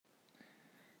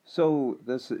So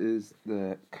this is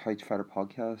the Couch Fighter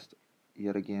podcast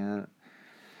yet again.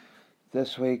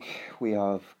 This week we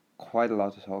have quite a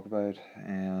lot to talk about.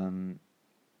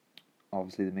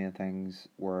 Obviously the main things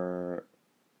were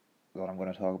that I'm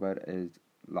going to talk about is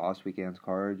last weekend's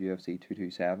card, UFC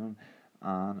 227,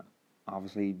 and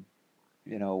obviously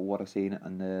what I've seen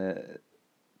in the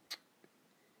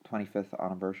 25th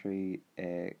anniversary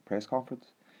press conference.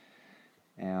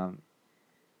 Yeah,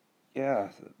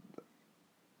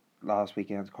 last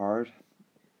weekend's card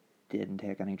didn't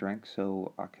take any drinks,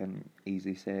 so I can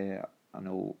easily say I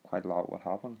know quite a lot what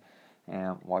happened.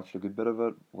 Watched a good bit of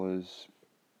it. Was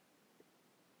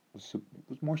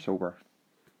more sober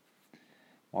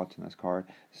watching this card.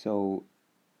 So,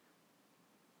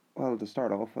 well, to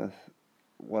start off with,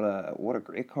 what a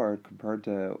great card compared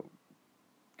to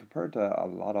a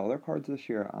lot of other cards this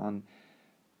year. And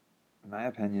in my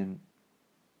opinion,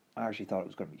 I actually thought it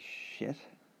was going to be shit.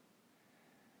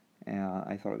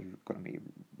 I thought it was going to be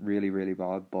really, really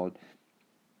bad, but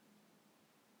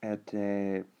it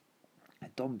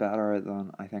done better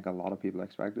than I think a lot of people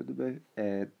expected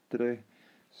to do.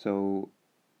 So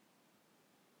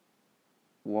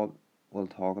what we'll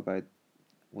talk about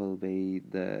will be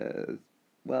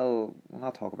we'll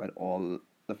not talk about all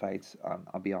the fights.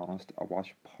 I'll be honest, I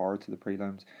watched parts of the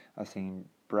prelims. I seen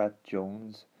Brett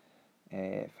Jones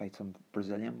fight some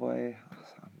Brazilian boy.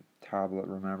 I'm terrible at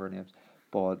remembering names,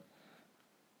 but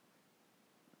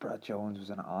Brett Jones was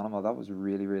an animal. That was a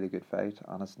really, really good fight,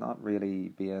 and it's not really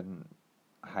being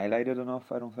highlighted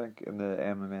enough, I don't think, in the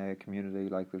MMA community.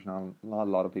 Like, there's not a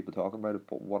lot of people talking about it,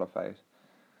 but what a fight.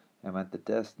 It went the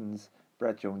distance.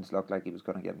 Brett Jones looked like he was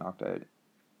going to get knocked out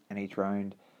in each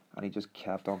round, and he just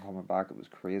kept on coming back. It was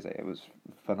crazy. It was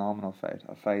a phenomenal fight.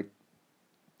 A fight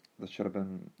that should have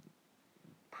been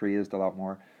praised a lot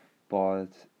more,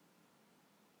 but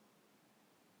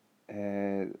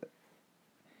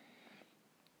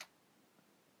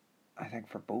I think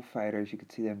for both fighters, you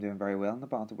could see them doing very well in the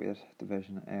bantamweight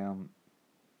division.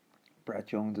 Brett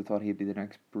Jones, I thought he'd be the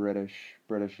next British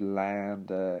lion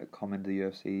to come into the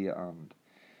UFC and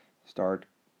start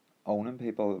owning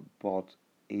people, but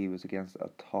he was against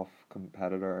a tough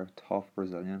competitor, tough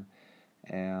Brazilian.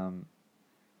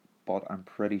 But I'm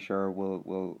pretty sure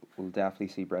we'll definitely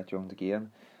see Brett Jones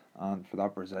again, and for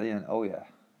that Brazilian, oh yeah,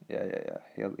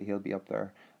 he'll be up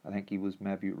there. I think he was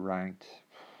maybe ranked.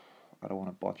 I don't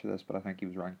want to butcher this, but I think he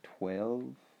was ranked 12.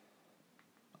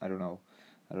 I don't know.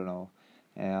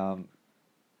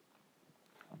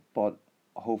 But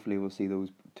hopefully we'll see those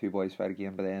two boys fight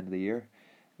again by the end of the year.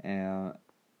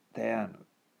 Then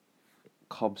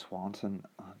Cub Swanson,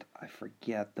 and I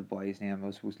forget the boy's name. I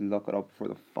was supposed to look it up before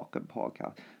the fucking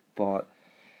podcast. But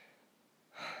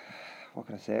what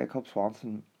can I say? Cub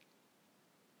Swanson,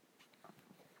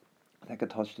 I think I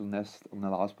touched on this on the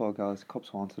last podcast. Cub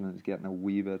Swanson is getting a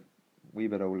wee bit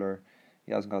older.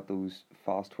 He hasn't got those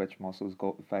fast twitch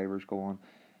fibers going.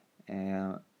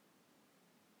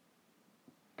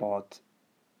 But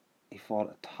he fought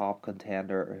a top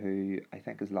contender who I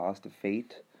think his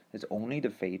only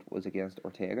defeat was against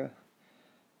Ortega.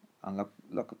 And look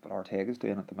what Ortega's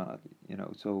doing at the minute,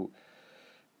 so,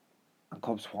 and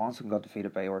Cub Swanson got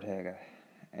defeated by Ortega.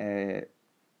 There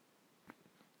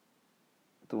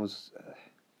was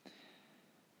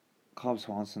Cub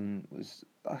Swanson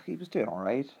he was doing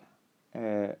alright.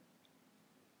 Then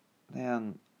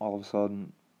all of a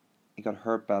sudden he got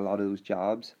hurt by a lot of those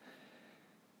jabs,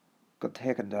 got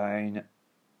taken down.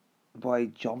 The boy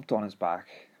jumped on his back.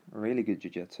 Really good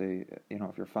jiu-jitsu.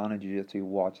 If you're a fan of jiu-jitsu,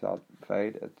 watch that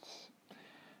fight. It's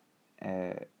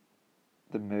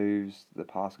the moves, the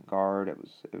passing guard. It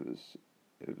was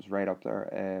right up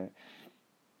there.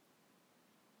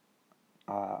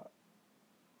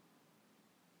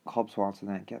 Cub Swanson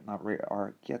then getting that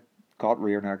got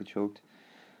rear naked choked,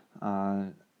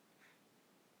 and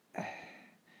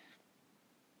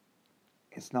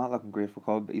it's not looking great for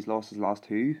Cub. He's lost his last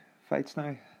two fights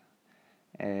now.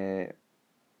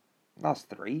 Last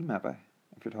three maybe,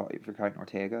 if you're counting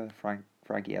Ortega,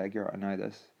 Frankie Edgar, and now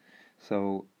this.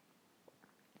 So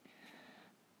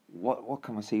what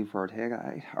can we see for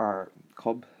Ortega or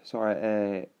Cub?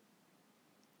 Sorry,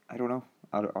 I don't know.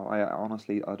 I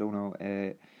honestly don't know.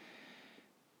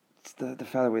 It's the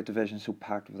featherweight division is so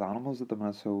packed with animals at the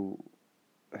minute. So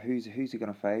who's he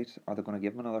gonna fight? Are they gonna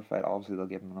give him another fight? Obviously they'll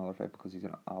give him another fight because he's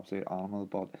an absolute animal.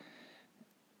 But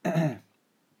I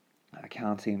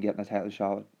can't see him getting a title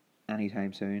shot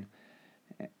anytime soon.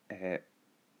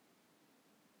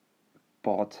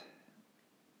 But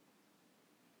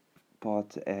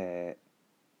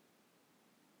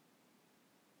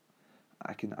I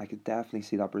could definitely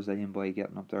see that Brazilian boy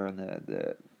getting up there in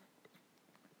the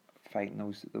fighting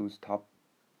those top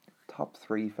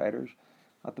three fighters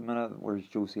at the minute. Whereas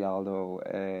Jose Aldo,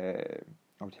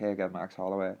 Ortega, Max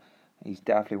Holloway, he's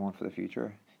definitely one for the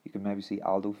future. You can maybe see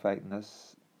Aldo fighting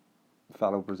this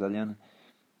fellow Brazilian.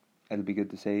 It'll be good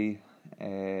to see.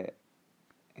 You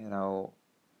know,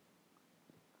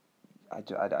 I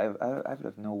would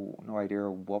have no idea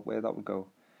what way that would go.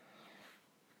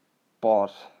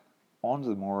 But on to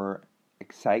the more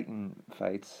exciting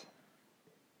fights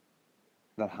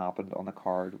that happened on the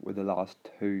card were the last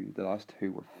two. The last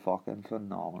two were fucking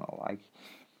phenomenal. Like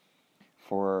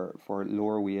for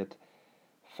lower weight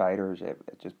fighters, it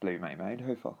just blew my mind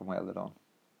how fucking well they done.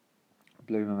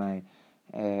 Blew my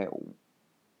mind.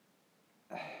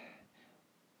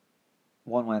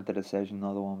 One went to decision,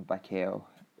 another one by KO.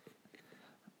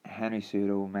 Henry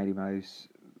Cejudo, Mighty Mouse.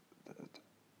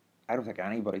 I don't think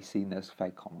anybody's seen this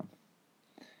fight coming.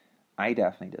 I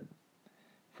definitely did.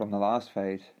 From the last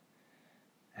fight,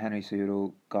 Henry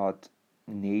Cejudo got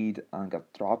kneed and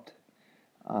got dropped,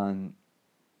 and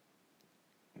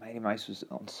Mighty Mouse was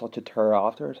on such a tear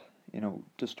after it. You know,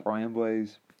 destroying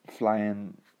boys,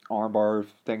 flying armbar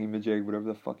thingy majig, whatever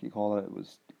the fuck you call it. It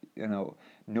was, you know,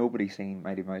 nobody seen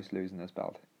Mighty Mouse losing this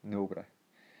belt. Nobody.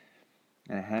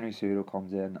 And Henry Cejudo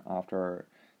comes in after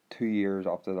 2 years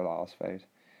after the last fight.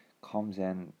 Comes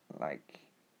in like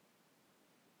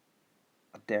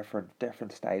a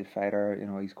different style fighter. You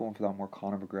know, he's going for that more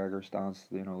Conor McGregor stance.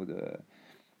 You know, the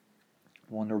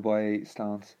Wonder Boy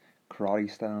stance,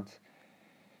 karate stance.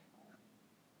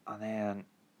 And then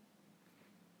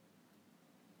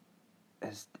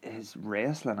his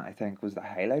wrestling, I think, was the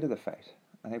highlight of the fight.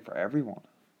 I think for everyone,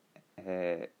 and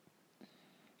it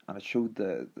showed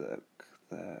the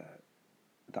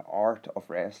art of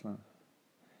wrestling.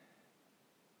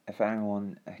 If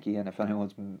anyone's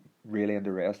really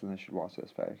into wrestling, they should watch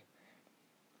this fight.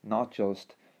 Not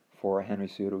just for Henry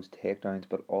Cejudo's takedowns,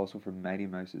 but also for Mighty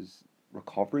Mouse's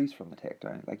recoveries from the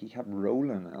takedown. Like, he kept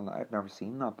rolling, and I've never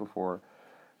seen that before.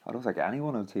 I don't think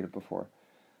anyone had seen it before.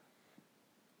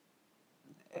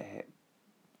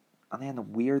 And then the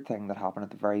weird thing that happened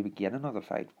at the very beginning of the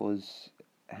fight was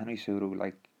Henry Cejudo,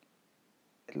 like,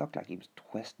 it looked like he was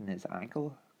twisting his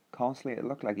ankle constantly. It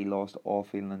looked like he lost all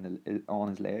feeling on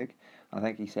his leg. And I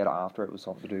think he said after it was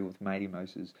something to do with Mighty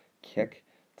Mouse's kick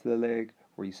to the leg,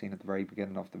 where you seen at the very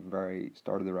beginning of the very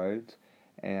start of the round.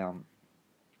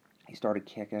 He started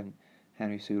kicking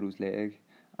Henry Cejudo's leg,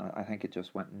 and I think it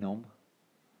just went numbing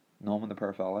the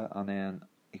poor fella, and then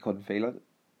he couldn't feel it.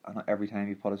 And every time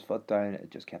he put his foot down, it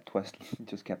just kept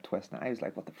twisting, I was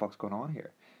like, what the fuck's going on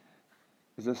here?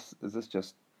 Is this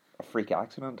just a freak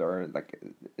accident, or like,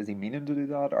 is he meaning to do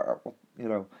that, or what, you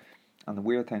know? And the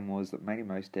weird thing was that Mighty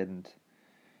Mouse didn't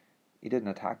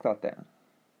attack that then.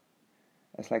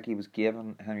 It's like he was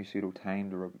giving Henry Cejudo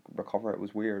time to recover. It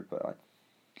was weird, but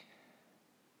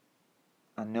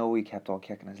I know he kept on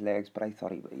kicking his legs, but I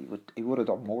thought he would have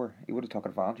done more. He would have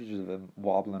taken advantage of him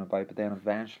wobbling about, but then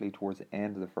eventually towards the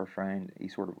end of the first round, he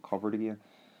sort of recovered again.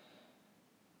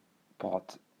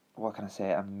 But what can I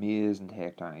say? Amazing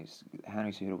takedowns.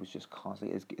 Henry Cejudo was just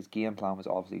constantly, his game plan was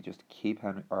obviously just to keep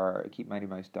Mighty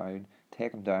Mouse down,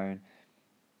 take him down,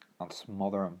 and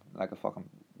smother him like a fucking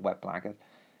wet blanket.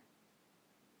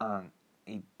 And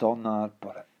he done that,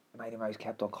 but Mighty Mouse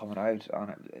kept on coming out,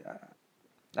 and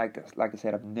like I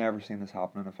said, I've never seen this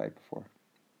happen in a fight before.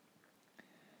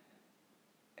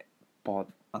 But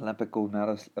Olympic gold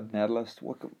medalist,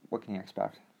 what can you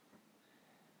expect?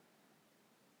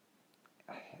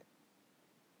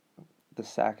 The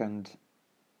second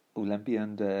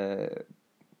Olympian to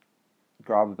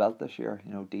grab a belt this year,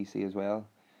 you know, DC as well.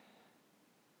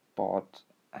 But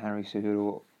Henry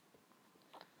Cejudo,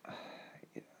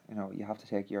 you know, you have to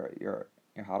take your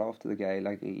hat off to the guy.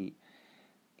 Like, he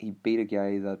beat a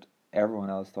guy that everyone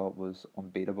else thought was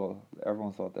unbeatable.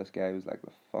 Everyone thought this guy was like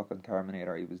the fucking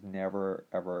Terminator. He was never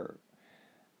ever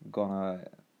gonna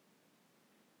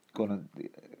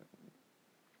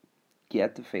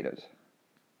get defeated,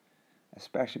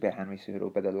 especially by Henry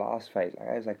Cejudo. By the last fight, like,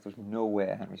 I was like, there's no way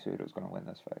Henry Cejudo is gonna win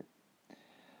this fight.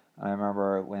 And I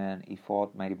remember when he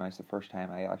fought Mighty Mouse the first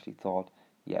time, I actually thought,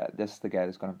 yeah, this is the guy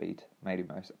that's gonna beat Mighty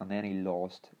Mouse. And then he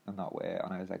lost in that way,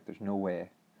 and I was like, there's no way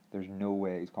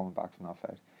he's coming back from that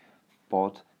fight.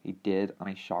 But he did, and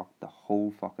he shocked the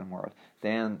whole fucking world.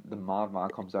 Then the madman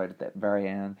comes out at the very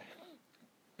end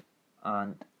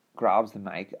and grabs the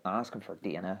mic, asking for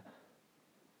Dana.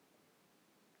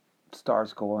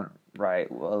 Starts going,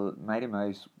 right, well, Mighty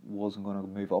Mouse wasn't going to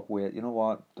move up weight. You know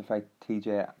what? To fight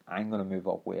TJ, I'm going to move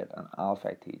up weight, and I'll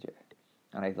fight TJ.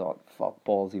 And I thought, fuck,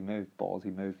 ballsy move.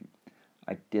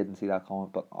 I didn't see that coming,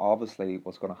 but obviously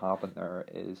what's going to happen there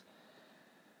is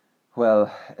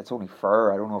Well, it's only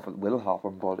fair. I don't know if it will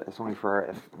happen, but it's only fair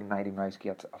if Mighty Mouse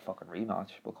gets a fucking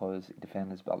rematch because he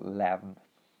defended his belt 11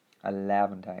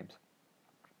 times.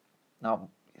 Not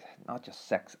not just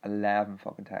 6, 11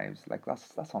 fucking times. Like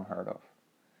that's unheard of.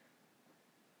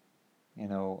 You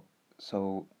know,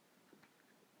 so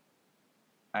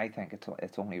I think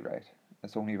it's only right.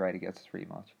 It's only right he gets his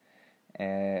rematch.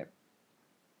 Uh,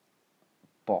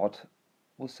 but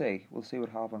we'll see. We'll see what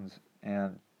happens.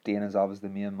 Dana's obviously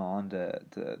the main man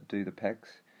to do the picks.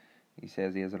 He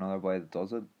says he has another boy that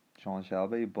does it, Sean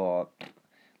Shelby, but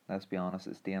let's be honest,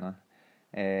 it's Dana.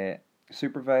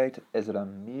 Super fight, is it a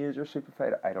major super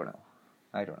fight? I don't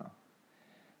know.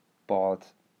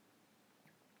 But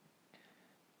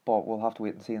we'll have to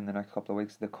wait and see in the next couple of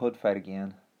weeks. They could fight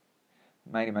again.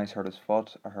 Mighty Mouse hurt his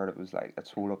foot. I heard it was like it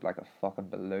swelled up like a fucking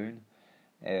balloon.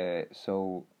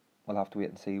 So we'll have to wait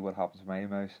and see what happens with Mighty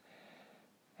Mouse.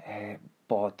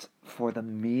 But for the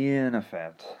main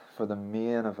event,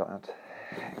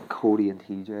 Cody and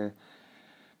TJ.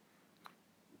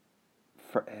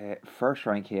 First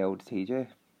round KO to TJ.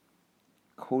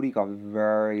 Cody got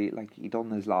he done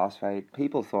his last fight.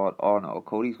 People thought, oh no,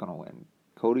 Cody's gonna win.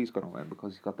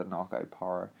 Because he's got the knockout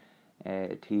power.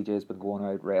 TJ's been going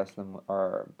out wrestling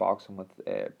or boxing with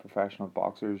professional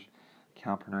boxers.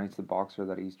 Can't pronounce the boxer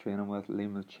that he's training with,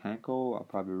 Lomachenko. I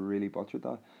probably really butchered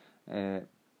that.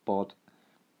 But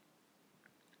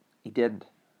he didn't.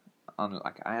 And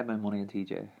I had my money on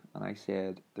TJ, and I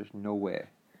said, "There's no way.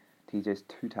 TJ's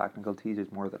too technical.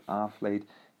 TJ's more of an athlete.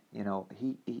 You know,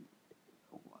 he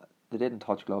they didn't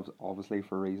touch gloves obviously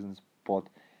for reasons, but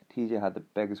TJ had the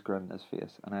biggest grin on his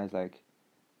face, and I was like,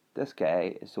 this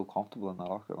guy is so comfortable in that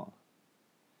octagon.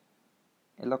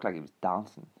 It looked like he was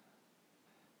dancing,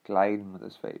 gliding with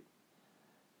his feet.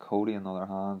 Cody, on the other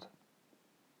hand,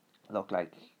 looked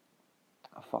like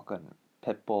a fucking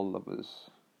pit bull that was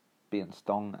being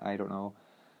stung. I don't know.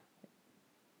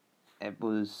 It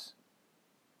was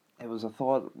a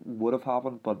thought would have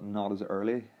happened, but not as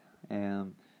early.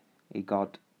 He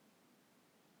got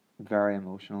very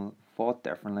emotional, fought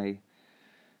differently.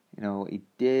 You know, he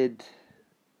did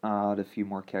add a few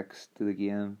more kicks to the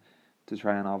game to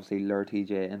try and obviously lure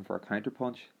TJ in for a counter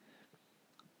punch.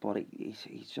 But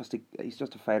he's just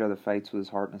a fighter that fights with his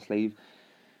heart on his sleeve.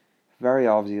 Very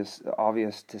obvious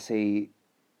to see,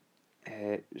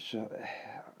 and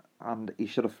he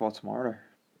should have fought smarter.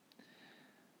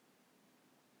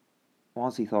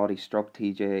 Once he thought he struck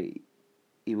TJ,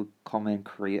 he would come in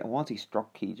crazy. Once he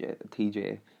struck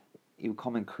TJ, he would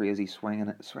come in crazy,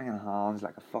 swinging hands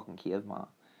like a fucking caveman.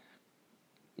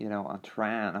 You know,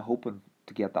 and hoping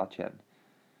to get that chin.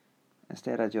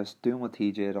 Instead of just doing what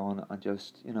TJ done and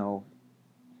just, you know,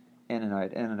 in and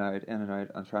out,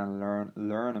 and trying to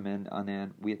learn him in, and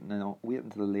then waiting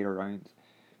to the later rounds.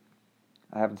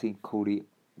 I haven't seen Cody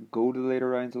go to the later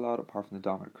rounds a lot, apart from the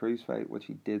Dominic Cruz fight, which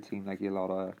he did seem like he had a lot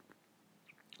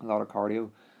of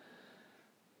cardio.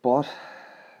 But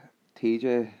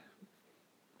TJ,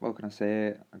 what can I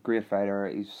say? A great fighter.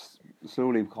 He's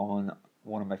slowly becoming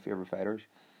one of my favourite fighters.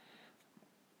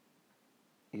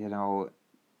 You know,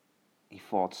 he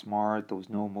fought smart. There was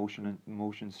no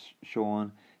emotions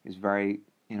shown. He was very,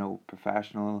 you know,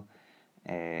 professional.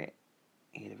 He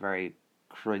had a very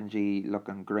cringy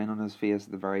looking grin on his face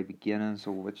at the very beginning,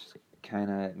 so which kind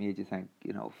of made you think,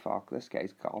 you know, fuck, this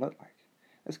guy's got it. Like,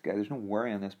 this guy, there's no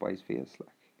worry on this boy's face. Like,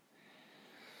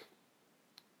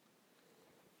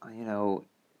 and, you know,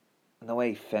 and the way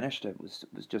he finished it was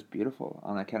just beautiful,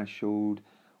 and it kind of showed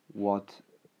what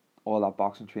all that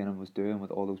boxing training was doing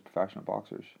with all those professional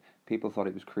boxers. People thought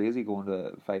he was crazy going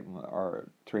to fight or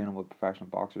training with professional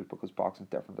boxers because boxing's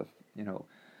different to, you know,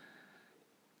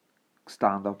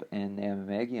 stand up in the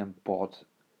MMA game, but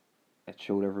it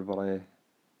showed everybody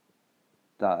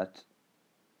that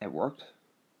it worked.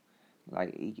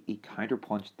 Like, he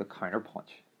counterpunched the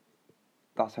counterpunch.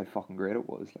 That's how fucking great it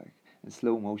was. Like, in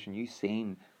slow motion, you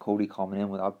seen Cody coming in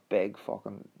with that big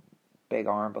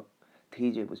arm, but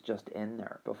TJ was just in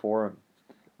there before him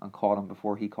and caught him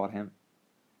before he caught him.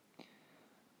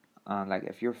 And like,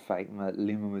 if you're fighting with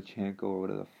Lomachenko or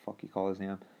whatever the fuck you call his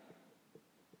name,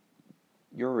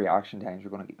 your reaction times are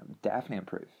going to definitely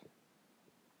improve.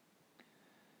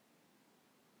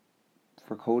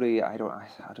 For Cody, I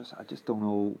just don't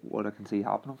know what I can see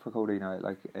happening for Cody now.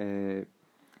 Like,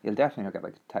 he'll definitely not get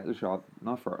like a title shot,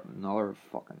 not for another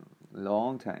fucking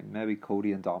long time. Maybe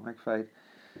Cody and Dominic fight,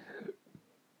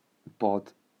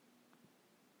 but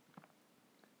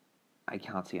I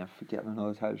can't see him getting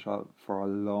another title shot for a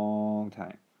long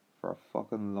time, for a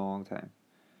fucking long time.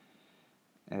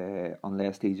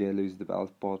 Unless TJ loses the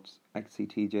belt, but I can see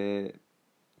TJ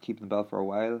keeping the belt for a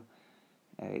while.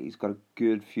 He's got a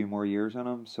good few more years in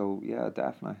him, so yeah,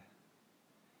 definitely.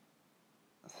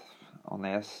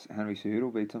 Unless Henry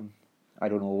Cejudo beats him. I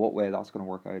don't know what way that's going to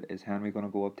work out. Is Henry going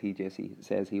to go up? TJ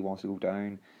says he wants to go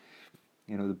down.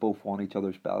 You know, they both want each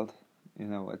other's belt. You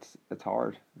know, it's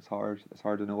hard. It's hard. It's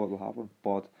hard to know what will happen,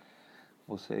 but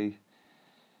we'll see.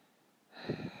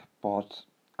 But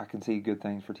I can see good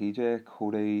things for TJ.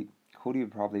 Cody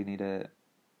would probably need a.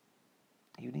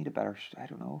 You need a better. I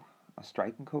don't know, a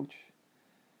striking coach.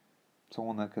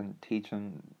 Someone that can teach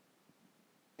him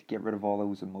to get rid of all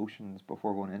those emotions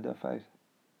before going into a fight.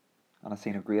 And I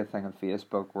seen a great thing on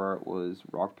Facebook where it was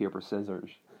rock paper scissors.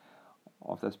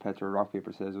 Off this picture, rock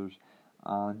paper scissors,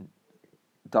 and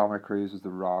Dominic Cruz was the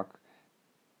rock,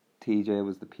 TJ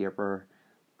was the paper,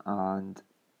 and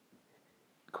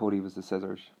Cody was the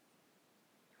scissors,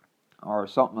 or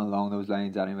something along those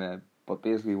lines anyway. But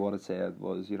basically what it said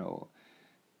was, you know,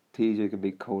 TJ can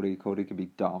beat Cody, Cody can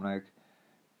beat Dominic,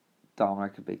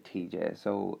 Dominic can beat TJ.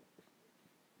 So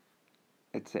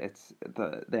it's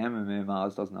the MMA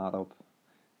maths doesn't add up,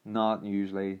 not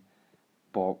usually.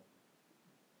 But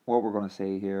what we're going to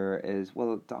say here is,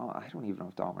 well, I don't even know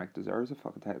if Dominic deserves a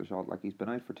fucking title shot. Like, he's been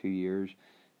out for 2 years.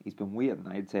 He's been waiting,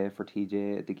 I'd say, for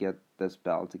TJ to get this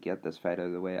belt, to get this fight out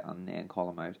of the way, and then call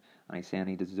him out. And he's saying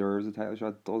he deserves a title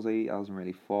shot. Does he? He hasn't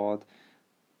really fought.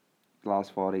 The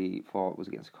last fight he fought was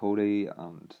against Cody,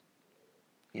 and,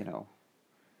 you know,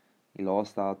 he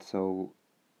lost that. So,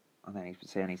 and then he's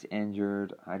saying he's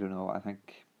injured. I don't know. I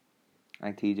think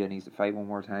TJ needs to fight one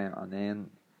more time, and then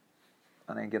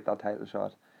get that title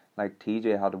shot. Like,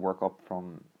 TJ had to work up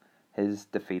from his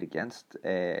defeat against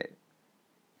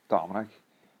Dominic.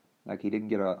 Like, he didn't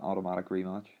get an automatic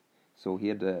rematch, so he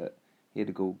had to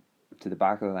go to the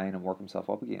back of the line and work himself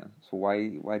up again. So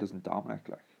why doesn't Dominic,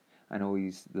 like? I know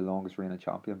he's the longest reigning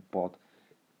champion, but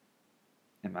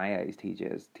in my eyes,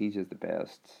 TJ is the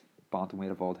best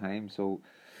bantamweight of all time. So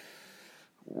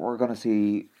we're gonna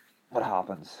see what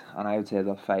happens, and I would say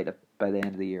they'll fight it by the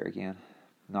end of the year again.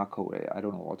 Not Cody. I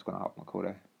don't know what's gonna happen with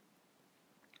Cody.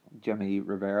 Jimmy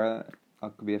Rivera,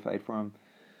 that could be a fight for him,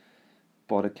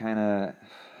 but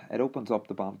it opens up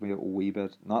the bantamweight a wee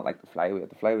bit. Not like the flyweight.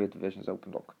 The flyweight division's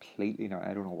opened up completely now.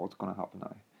 I don't know what's going to happen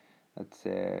now. It's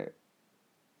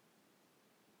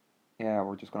yeah,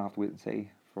 we're just going to have to wait and see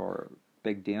for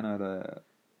Big Dana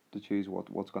to choose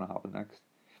what's going to happen next.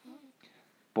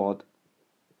 But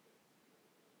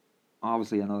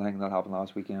obviously, another thing that happened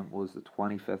last weekend was the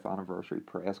 25th anniversary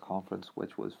press conference,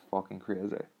 which was fucking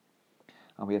crazy.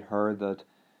 And we had heard that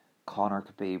Conor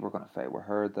Khabib were going to fight. We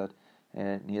heard that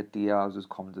Nate Diaz was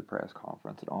coming to the press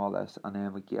conference and all this. And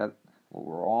then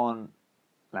we're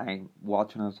online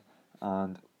watching it,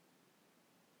 and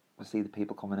we see the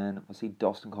people coming in. We see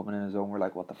Dustin coming in his own. We're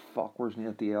like, what the fuck? Where's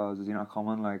Nate Diaz? Is he not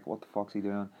coming? Like, what the fuck's he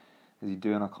doing? Is he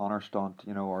doing a Conor stunt,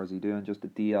 you know, or is he doing just a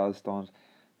Diaz stunt?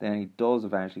 Then he does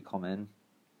eventually come in,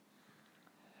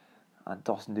 and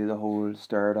Dustin do the whole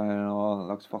stare down and all. It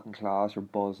looks fucking class. You're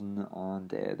buzzing, and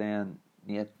then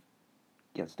Nate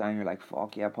gets down. You're like,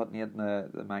 fuck yeah, put Nate in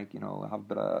the mic. You know, have a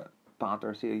bit of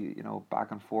banter, see, you know, back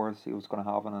and forth, see what's gonna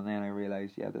happen. And then I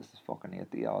realised, yeah, this is fucking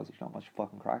Nate Diaz. There's not much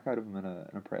fucking crack out of him in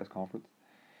a press conference.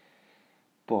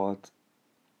 But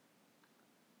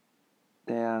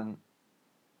then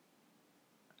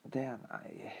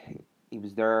he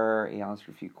was there. He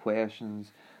answered a few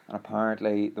questions, and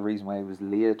apparently the reason why he was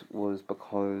late was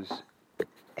because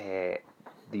the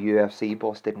UFC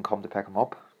bus didn't come to pick him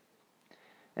up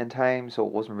in time, so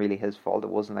it wasn't really his fault. It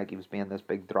wasn't like he was being this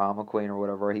big drama queen or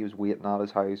whatever. He was waiting at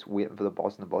his house, waiting for the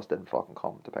bus, and the bus didn't fucking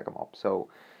come to pick him up. So,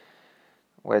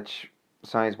 which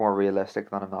sounds more realistic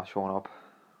than him not showing up,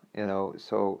 you know.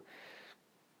 So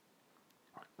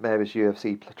maybe it's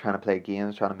UFC trying to play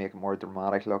games, trying to make it more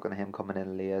dramatic looking, him coming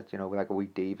in late, you know, like a wee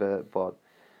diva. But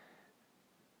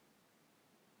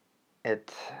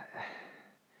it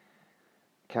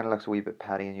kind of looks a wee bit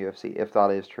petty in UFC, if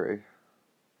that is true.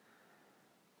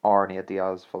 Or Nate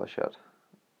Diaz is full of shit.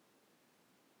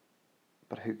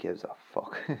 But who gives a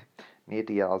fuck? Nate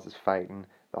Diaz is fighting.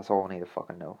 That's all we need to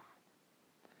fucking know.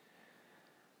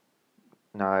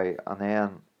 Now,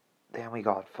 and then we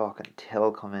got fucking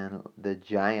Till come in, the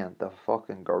giant, the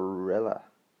fucking gorilla.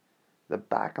 The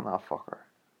back of that fucker.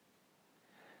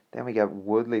 Then we get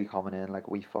Woodley coming in like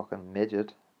we fucking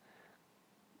midget.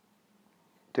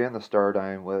 Doing the stare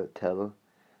down with Till.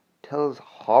 Till's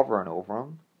hovering over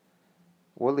him.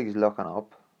 Woodley's looking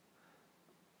up.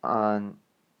 And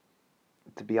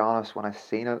to be honest, when I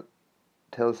seen it,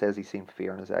 Till says he's seen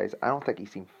fear in his eyes. I don't think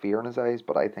he's seen fear in his eyes,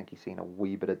 but I think he's seen a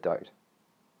wee bit of doubt.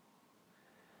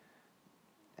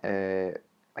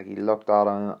 Like, he looked at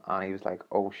him and he was like,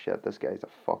 oh shit, this guy's a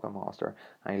fucking monster.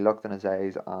 And he looked in his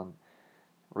eyes and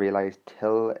realised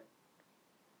Till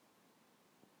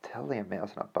they ain't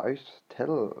messing about.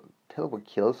 Till would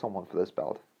kill someone for this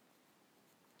belt.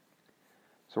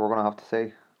 So we're gonna have to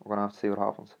see. We're gonna have to see what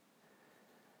happens.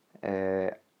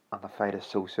 And the fight is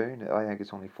so soon. I think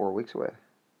it's only 4 weeks away.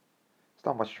 It's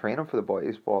not much training for the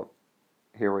boys, but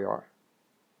here we are.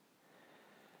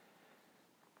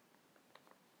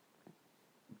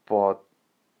 But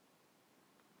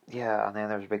yeah, and then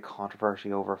there's a big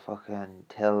controversy over fucking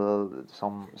Till.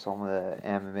 Some of the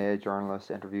MMA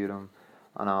journalists interviewed him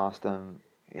and asked him,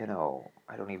 I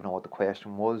don't even know what the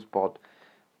question was, but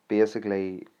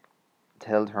basically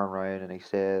Till turned around and he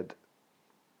said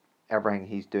everything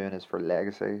he's doing is for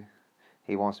legacy.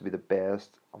 He wants to be the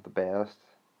best of the best.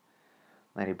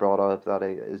 And he brought up that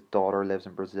his daughter lives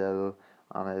in Brazil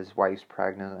and his wife's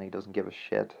pregnant and he doesn't give a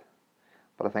shit.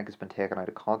 But I think it's been taken out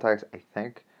of context. I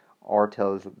think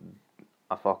Till is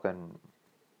a fucking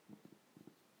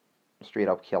straight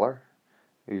up killer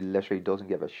who literally doesn't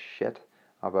give a shit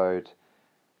about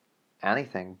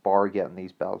anything bar getting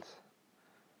these belts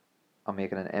and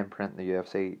making an imprint in the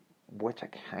UFC, which I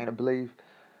kind of believe.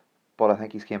 But I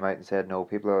think he's came out and said no.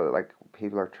 People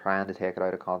are trying to take it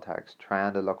out of context,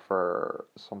 trying to look for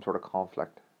some sort of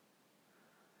conflict,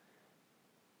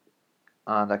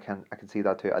 and I can see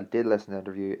that too. I did listen to the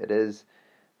interview. It is,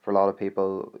 for a lot of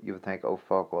people, you would think, oh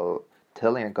fuck, well,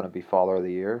 Till ain't gonna be Father of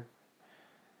the Year.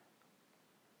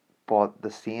 But the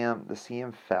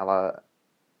same fella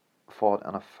fought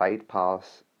in a Fight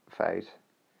Pass fight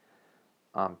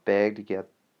and begged to get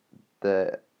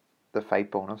the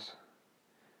fight bonus,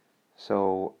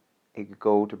 so he could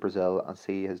go to Brazil and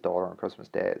see his daughter on Christmas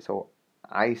Day. So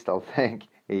I still think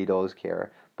he does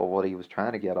care. But what he was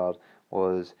trying to get at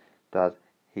was that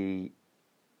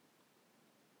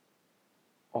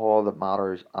all that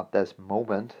matters at this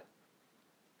moment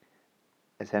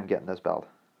is him getting this belt.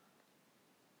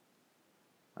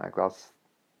 Like, that's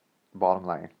the bottom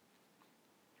line.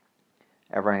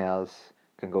 Everything else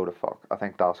can go to fuck. I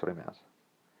think that's what he meant.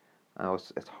 I know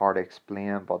it's hard to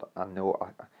explain, but I know I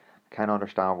kind of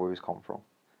understand where he's coming from.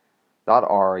 That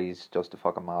or he's just a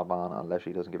fucking madman and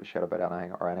literally doesn't give a shit about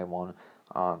anything or anyone,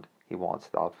 and he wants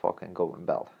that fucking golden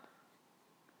belt.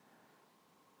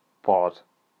 But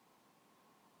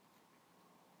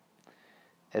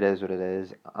it is what it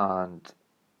is, and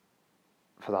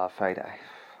for that fight,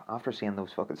 after seeing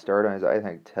those fucking stare downs, I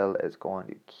think Till is going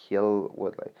to kill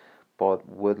Woodley. But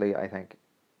Woodley, I think,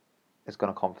 is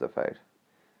going to come for the fight.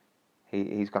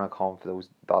 He's going to come for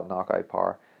that knockout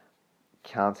power.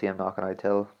 Can't see him knocking out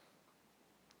Till.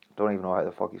 Don't even know how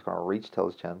the fuck he's going to reach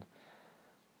Till's chin.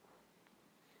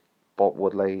 But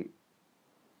Woodley,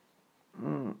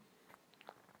 we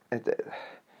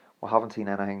haven't seen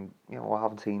anything. We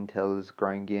haven't seen Till's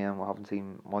ground game. We haven't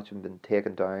seen much of him been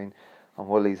taken down, and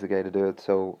Woodley's the guy to do it.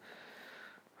 So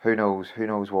who knows? Who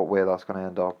knows what way that's going to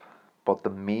end up? But the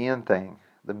main thing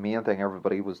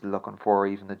everybody was looking for,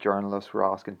 even the journalists were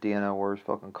asking Dana, where's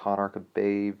fucking Conor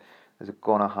Khabib? Is it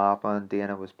gonna happen?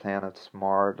 Dana was playing it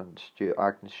smart and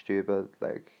acting stupid,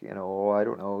 like, I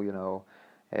don't know,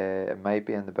 it might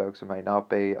be in the books, it might not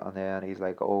be, and then he's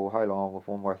like, oh, how long, with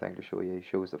one more thing to show you. He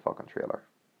shows the fucking trailer.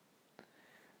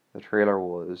 The trailer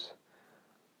was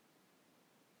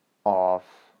of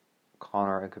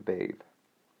Conor and Khabib.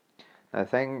 Now, the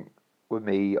thing with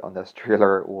me on this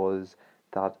trailer was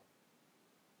that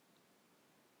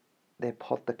they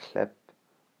put the clip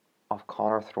of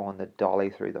Conor throwing the dolly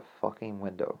through the fucking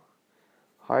window.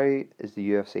 How is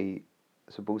the UFC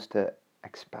supposed to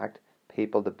expect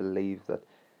people to believe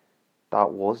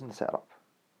that wasn't set up?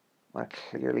 Well, it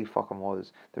clearly fucking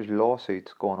was. There's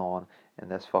lawsuits going on in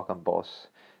this fucking bus.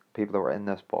 People that were in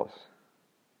this bus.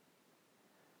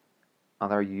 And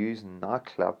they're using that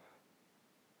clip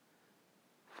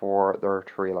for their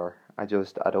trailer. I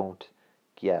don't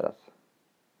get it.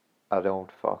 I don't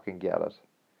fucking get it.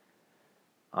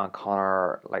 And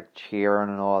Conor, like, cheering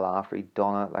and all after he'd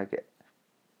done it, like,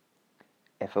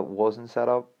 if it wasn't set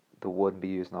up, they wouldn't be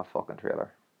using that fucking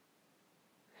trailer.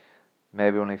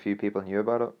 Maybe only a few people knew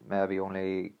about it. Maybe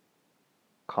only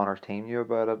Conor's team knew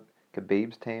about it,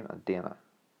 Khabib's team, and Dana.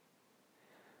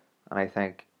 And I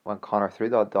think when Conor threw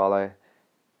that dolly,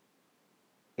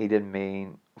 he didn't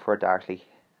mean for it to actually,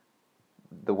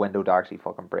 the window to actually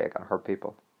fucking break and hurt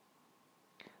people.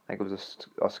 I think it was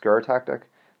a scare tactic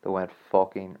that went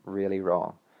fucking really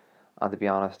wrong. And to be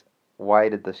honest, why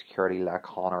did the security let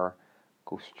Conor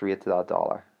go straight to that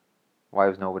dollar? Why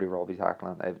was nobody rugby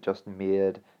tackling? It just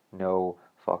made no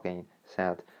fucking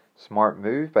sense. Smart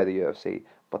move by the UFC,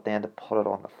 But then to put it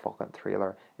on the fucking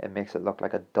trailer, it makes it look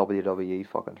like a WWE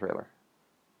fucking trailer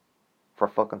for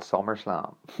fucking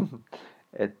SummerSlam.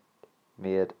 It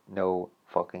made no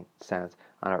fucking sense,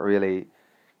 and it really,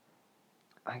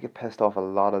 I get pissed off a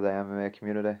lot of the MMA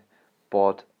community.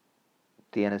 But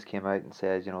Dana's came out and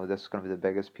says, this is going to be the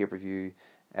biggest pay-per-view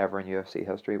ever in UFC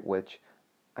history, which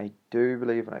I do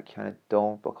believe and I kind of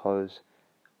don't, because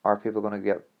are people going to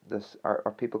get this?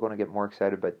 Are people going to get more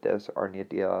excited about this or Nate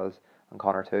Diaz and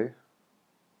Conor too?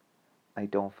 I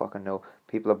don't fucking know.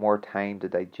 People have more time to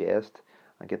digest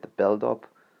and get the build up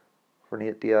for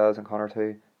Nate Diaz and Conor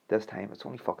too. This time it's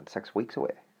only fucking 6 weeks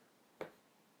away.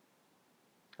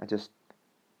 I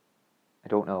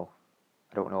don't know.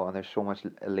 And there's so much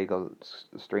illegal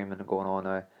streaming going on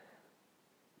now.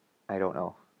 I don't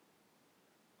know.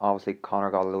 Obviously,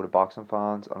 Conor got a load of boxing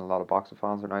fans, and a lot of boxing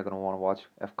fans are now going to want to watch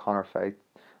if Conor fights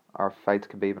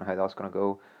Khabib and how that's going to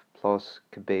go. Plus,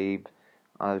 Khabib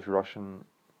and his Russian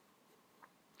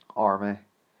army.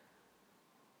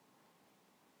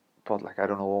 But I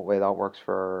don't know what way that works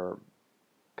for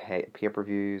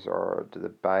pay-per-views, or do they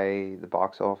buy the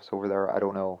box office over there? I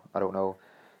don't know.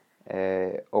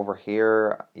 Over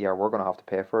here, yeah, we're going to have to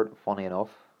pay for it. Funny enough,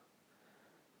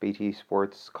 BT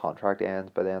Sports contract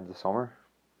ends by the end of the summer,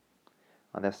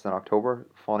 and this is in October.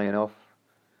 Funny enough,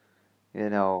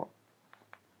 they're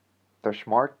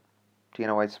smart.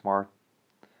 Dana White's smart.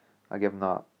 I give them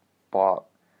that. But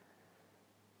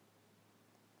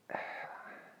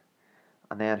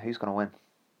and then who's going to win?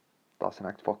 That's the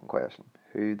next fucking question.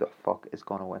 Who the fuck is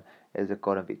going to win? Is it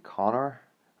going to be Conor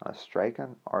and his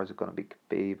striking, or is it going to be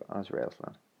Khabib and his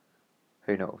wrestling?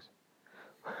 Who knows?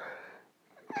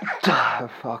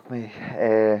 Fuck me.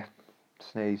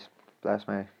 Sneeze. Bless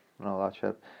me. And all that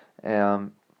shit.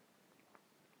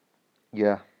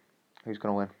 Yeah. Who's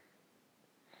going to win?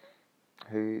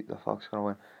 Who the fuck's going to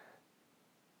win?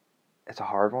 It's a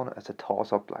hard one. It's a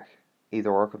toss-up,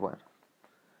 either or could win.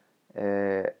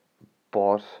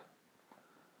 But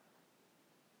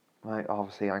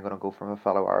obviously I'm going to go for my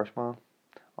fellow Irishman.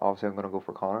 Obviously I'm going to go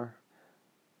for Conor.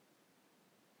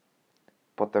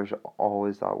 But there's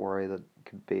always that worry that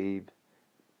Khabib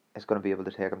is going to be able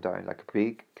to take him down.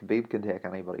 Khabib can take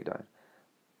anybody down.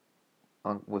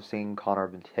 And we've seen Conor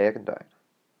been taken down.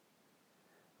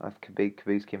 If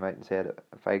Khabib came out and said,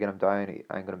 if I get him down,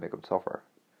 I'm going to make him suffer.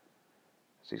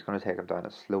 So he's going to take him down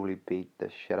and slowly beat the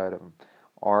shit out of him.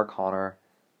 Or Conor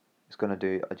is going to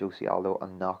do a Jose Aldo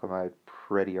and knock him out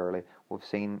pretty early. We've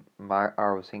seen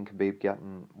Khabib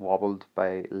getting wobbled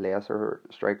by lesser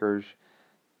strikers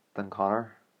than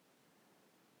Conor.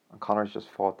 And Conor's just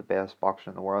fought the best boxer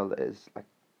in the world.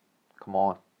 Come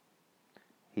on.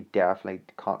 He definitely,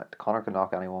 Conor can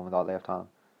knock anyone with that left hand.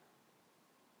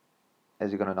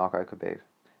 Is he going to knock out Khabib?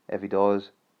 If he does,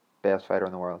 best fighter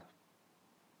in the world.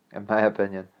 In my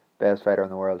opinion, best fighter in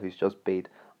the world who's just beat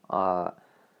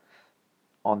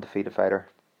undefeated fighter.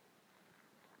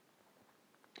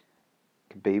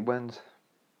 Khabib wins.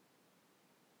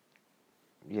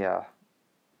 Yeah.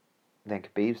 Then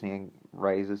Khabib's name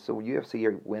rises. So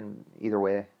UFC win either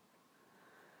way.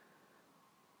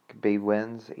 Khabib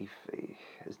wins.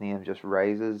 His name just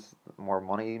rises. The more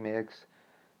money he makes.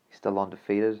 He's still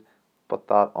undefeated. But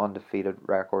that undefeated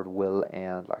record will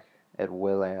end. It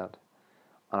will end.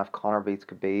 And if Conor beats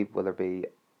Khabib, will there be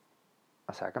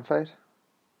a second fight?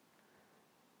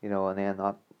 And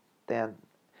then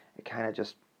it kind of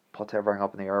just puts everything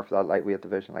up in the air for that lightweight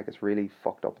division. It's really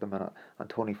fucked up at the minute. And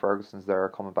Tony Ferguson's there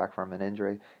coming back from an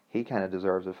injury. He kind of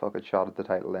deserves a fucking shot at the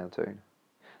title then too.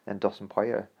 Then Dustin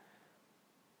Poirier.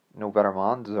 No better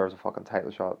man deserves a fucking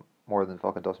title shot more than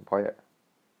fucking Dustin Poirier.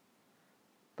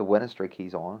 The winning streak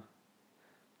he's on.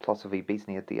 Plus if he beats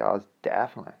Nate Diaz,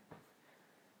 definitely.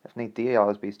 If Nate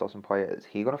Diaz beats Dustin Poirier, is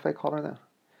he going to fight Conor then?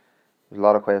 There's a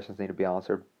lot of questions need to be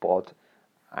answered, but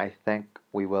I think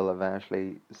we will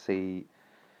eventually see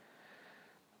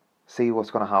what's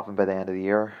going to happen by the end of the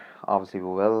year. Obviously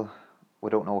we will.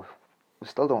 We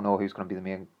still don't know who's going to be the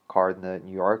main card in the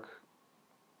New York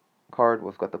card.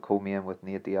 We've got the co-main with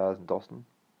Nate Diaz and Dustin,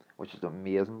 which is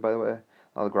amazing, by the way.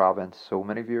 That'll grab in so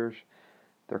many viewers.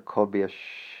 There could be a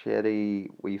shitty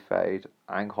wee fight.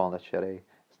 I'm calling it shitty.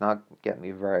 It's not getting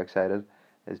me very excited.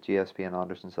 Is GSP and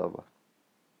Anderson Silva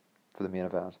for the main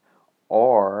event.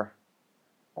 Or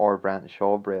Brenton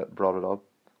Shaw brought it up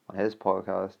on his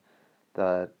podcast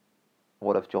that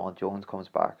what if John Jones comes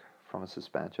back from a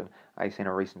suspension? I seen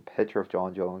a recent picture of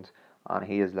John Jones and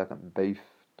he is looking beefed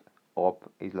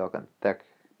up. He's looking thick.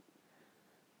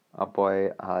 That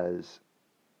boy has,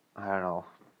 I don't know,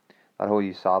 that whole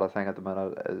USADA thing at the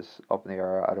minute is up in the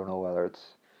air. I don't know whether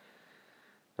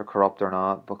they're corrupt or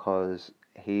not, because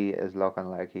he is looking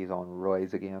like he's on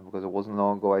rise again, because it wasn't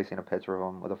long ago I seen a picture of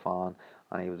him with a fan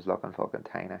and he was looking fucking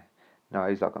tiny. Now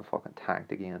he's looking fucking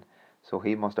tanked again. So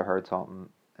he must have heard something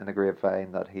in the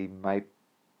grapevine that he might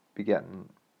be getting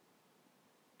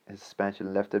his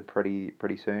suspension lifted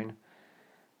pretty soon.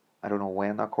 I don't know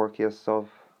when that court case is of.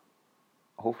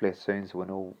 Hopefully it's soon, so we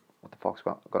know what the fuck's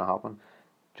going to happen.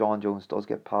 Jon Jones does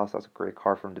get past. That's a great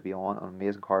card for him to be on. An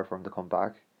amazing card for him to come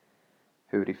back.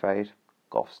 Who would he fight?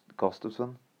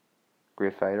 Gustafsson.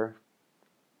 Great fighter.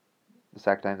 The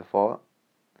second time they fought,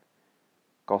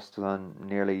 Gustafsson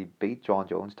nearly beat Jon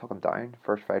Jones, took him down.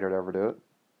 First fighter to ever do it.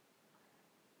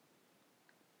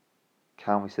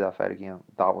 Can we see that fight again?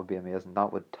 That would be amazing.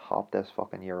 That would top this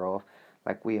fucking year off.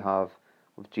 Like we have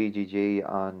with GGG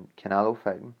and Canelo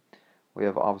fighting. We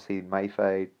have obviously my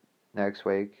fight next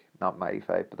week. Not my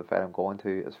fight, but the fight I'm going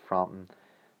to is Frampton.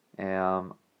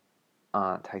 And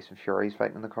Tyson Fury's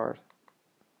fighting in the card.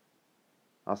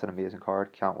 That's an amazing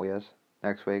card. Can't wait.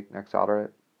 Next week, next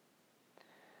Saturday.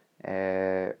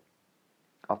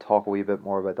 I'll talk a wee bit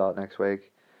more about that next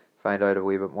week. Find out a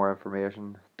wee bit more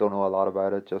information. Don't know a lot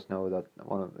about it. Just know that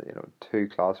one of the, two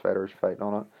class fighters fighting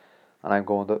on it, and I'm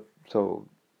going to. So,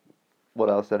 what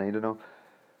else do I need to know?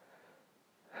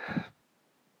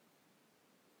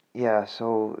 Yeah.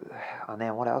 So, and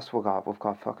then what else we got? We've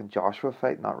got fucking Joshua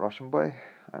fighting that Russian boy.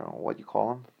 I don't know what you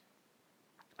call him.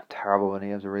 Terrible with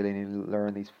names. I really need to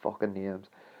learn these fucking names.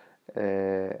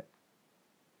 Who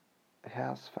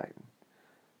else fighting?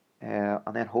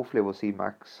 And then hopefully we'll see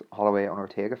Max Holloway and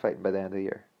Ortega fighting by the end of the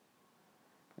year.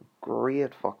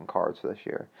 Great fucking cards for this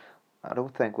year. I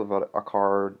don't think we've got a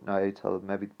card now till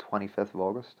maybe the 25th of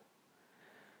August.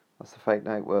 That's the fight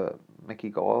night where Mickey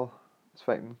Gall is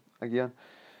fighting again.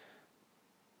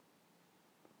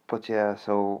 But yeah,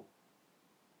 so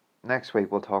next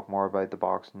week we'll talk more about the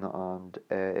boxing, and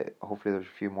hopefully there's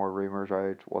a few more rumours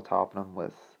out what's happening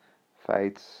with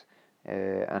fights,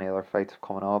 any other fights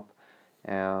coming up.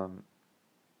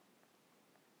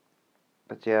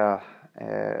 But yeah,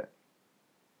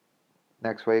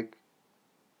 next week,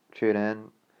 tune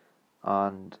in,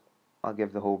 and I'll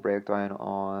give the whole breakdown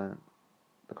on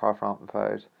the Carl Frampton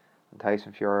fight, and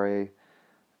Tyson Fury,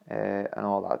 and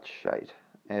all that shite.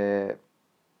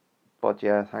 But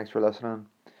yeah, thanks for listening.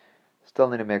 Still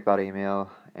need to make that email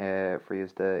for you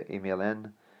to email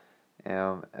in.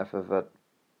 If I've it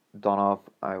done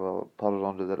up, I will put it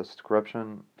under the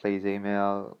description. Please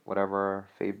email whatever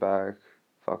feedback,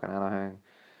 fucking anything,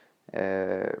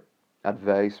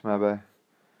 advice maybe.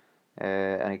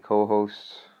 Any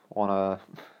co-hosts wanna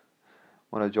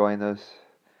join this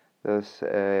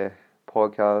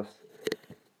podcast?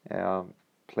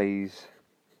 Please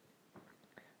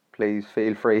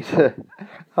feel free to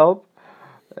help.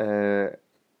 But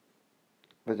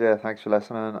yeah, thanks for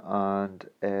listening, and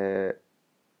I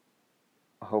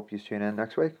hope you tune in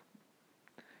next week.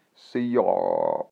 See ya.